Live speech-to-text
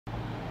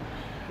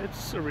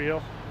It's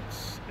surreal.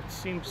 It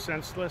seems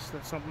senseless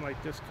that something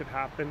like this could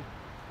happen.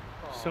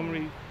 So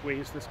many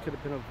ways this could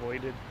have been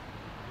avoided,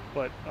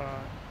 but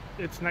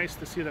it's nice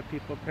to see that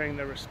people are paying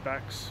their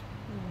respects.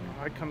 You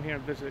know, I come here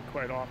and visit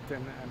quite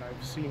often, and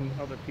I've seen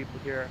other people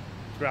here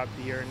throughout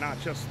the year, not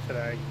just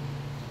today.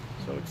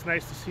 So it's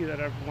nice to see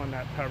that everyone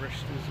that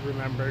perished is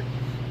remembered.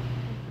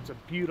 It's a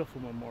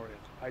beautiful memorial.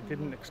 I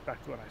didn't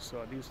expect what I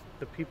saw.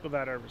 The people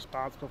that are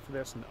responsible for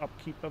this and the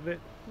upkeep of it,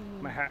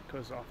 my hat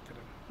goes off to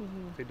them.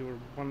 They do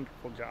a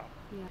wonderful job.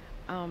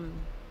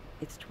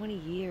 It's 20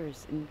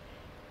 years, and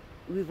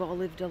we've all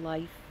lived a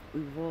life.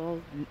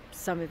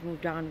 Some have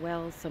moved on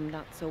well, some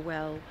not so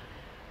well,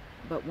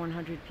 but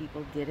 100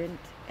 people didn't,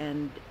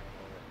 and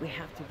we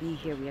have to be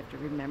here. We have to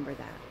remember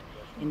that.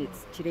 And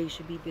today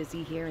should be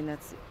busy here, and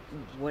that's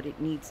what it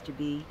needs to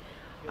be.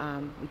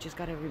 We just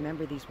got to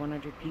remember these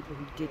 100 people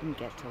who didn't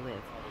get to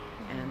live,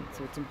 and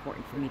so it's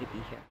important for me to be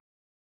here.